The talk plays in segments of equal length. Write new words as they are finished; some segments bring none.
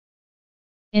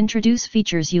Introduce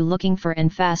features you looking for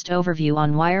and fast overview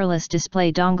on wireless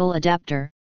display dongle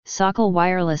adapter, SOCLL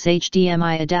wireless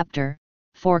HDMI adapter,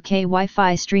 4K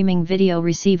Wi-Fi streaming video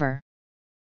receiver.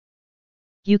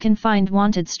 You can find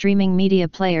wanted streaming media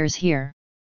players here.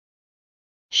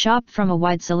 Shop from a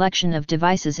wide selection of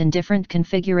devices in different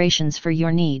configurations for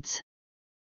your needs.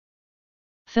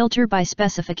 Filter by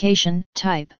specification,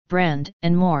 type, brand,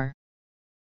 and more.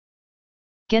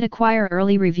 Acquire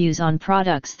early reviews on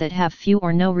products that have few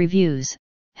or no reviews,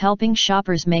 helping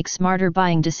shoppers make smarter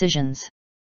buying decisions.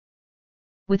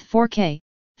 With 4K,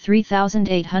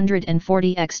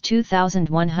 3840 x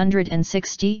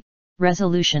 2160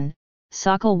 resolution,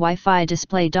 SOCLL Wi-Fi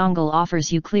display dongle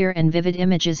offers you clear and vivid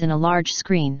images in a large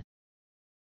screen.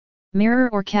 Mirror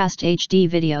or cast HD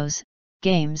videos,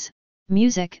 games,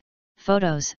 music,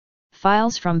 photos,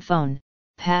 files from phone,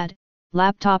 pad,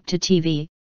 laptop to TV,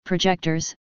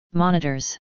 projectors,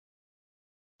 monitors.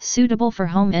 Suitable for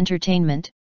home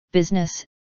entertainment, business,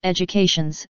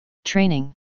 educations,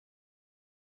 training.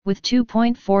 With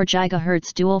 2.4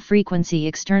 GHz dual-frequency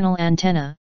external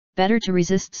antenna, better to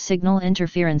resist signal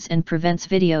interference and prevents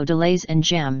video delays and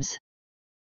jams.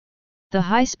 The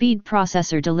high-speed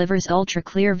processor delivers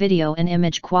ultra-clear video and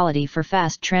image quality for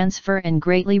fast transfer and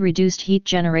greatly reduced heat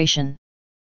generation.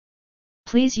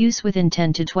 Please use within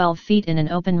 10 to 12 feet in an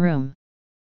open room.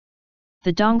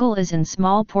 The dongle is in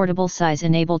small portable size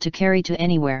and able to carry to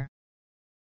anywhere.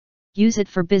 Use it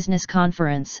for business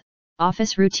conference,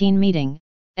 office routine meeting,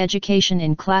 education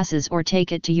in classes, or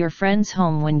take it to your friend's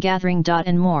home when gathering.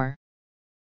 And more.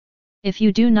 If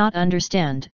you do not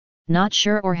understand, not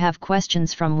sure, or have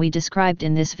questions from we described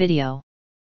in this video,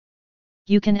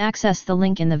 you can access the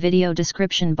link in the video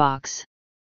description box.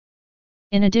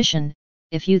 In addition,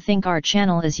 if you think our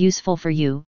channel is useful for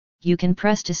you, you can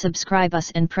press to subscribe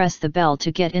us and press the bell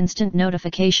to get instant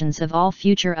notifications of all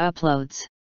future uploads.